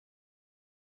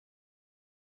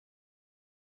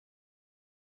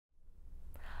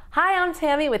Hi, I'm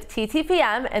Tammy with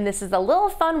TTPM, and this is the Lil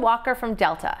Fun Walker from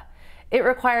Delta. It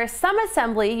requires some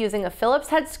assembly using a Phillips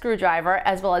head screwdriver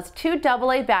as well as 2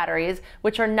 AA batteries,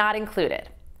 which are not included.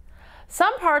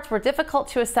 Some parts were difficult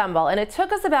to assemble, and it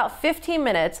took us about 15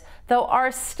 minutes, though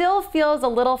ours still feels a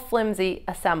little flimsy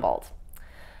assembled.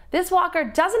 This walker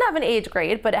doesn't have an age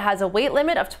grade, but it has a weight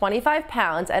limit of 25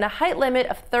 pounds and a height limit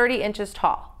of 30 inches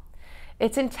tall.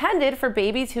 It's intended for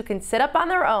babies who can sit up on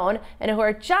their own and who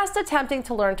are just attempting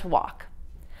to learn to walk.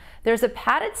 There's a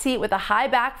padded seat with a high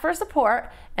back for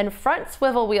support and front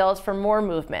swivel wheels for more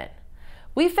movement.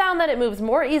 We found that it moves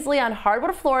more easily on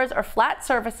hardwood floors or flat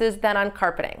surfaces than on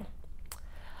carpeting.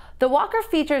 The walker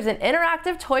features an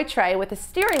interactive toy tray with a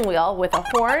steering wheel with a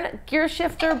horn, gear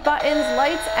shifter, buttons,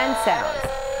 lights, and sounds.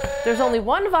 There's only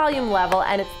one volume level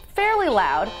and it's fairly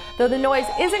loud, though the noise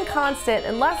isn't constant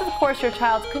unless, of course, your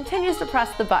child continues to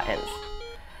press the buttons.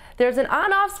 There's an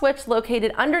on-off switch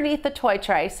located underneath the toy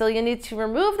tray, so you'll need to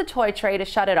remove the toy tray to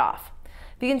shut it off.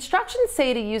 The instructions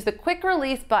say to use the quick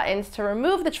release buttons to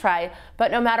remove the tray,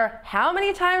 but no matter how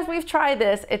many times we've tried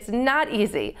this, it's not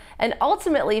easy and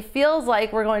ultimately feels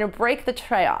like we're going to break the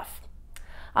tray off.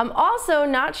 I'm also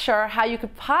not sure how you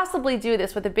could possibly do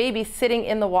this with a baby sitting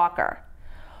in the walker.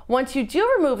 Once you do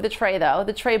remove the tray though,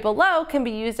 the tray below can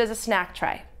be used as a snack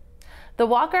tray. The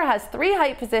walker has 3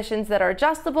 height positions that are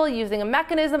adjustable using a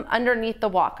mechanism underneath the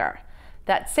walker.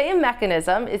 That same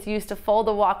mechanism is used to fold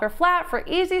the walker flat for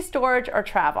easy storage or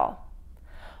travel.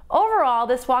 Overall,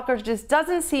 this walker just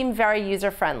doesn't seem very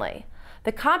user-friendly.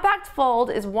 The compact fold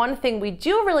is one thing we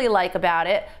do really like about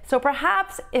it, so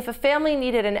perhaps if a family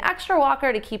needed an extra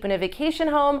walker to keep in a vacation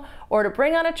home or to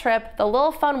bring on a trip, the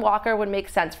Lil Fun Walker would make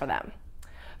sense for them.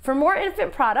 For more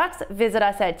infant products, visit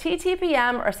us at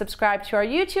TTPM or subscribe to our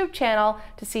YouTube channel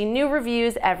to see new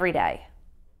reviews every day.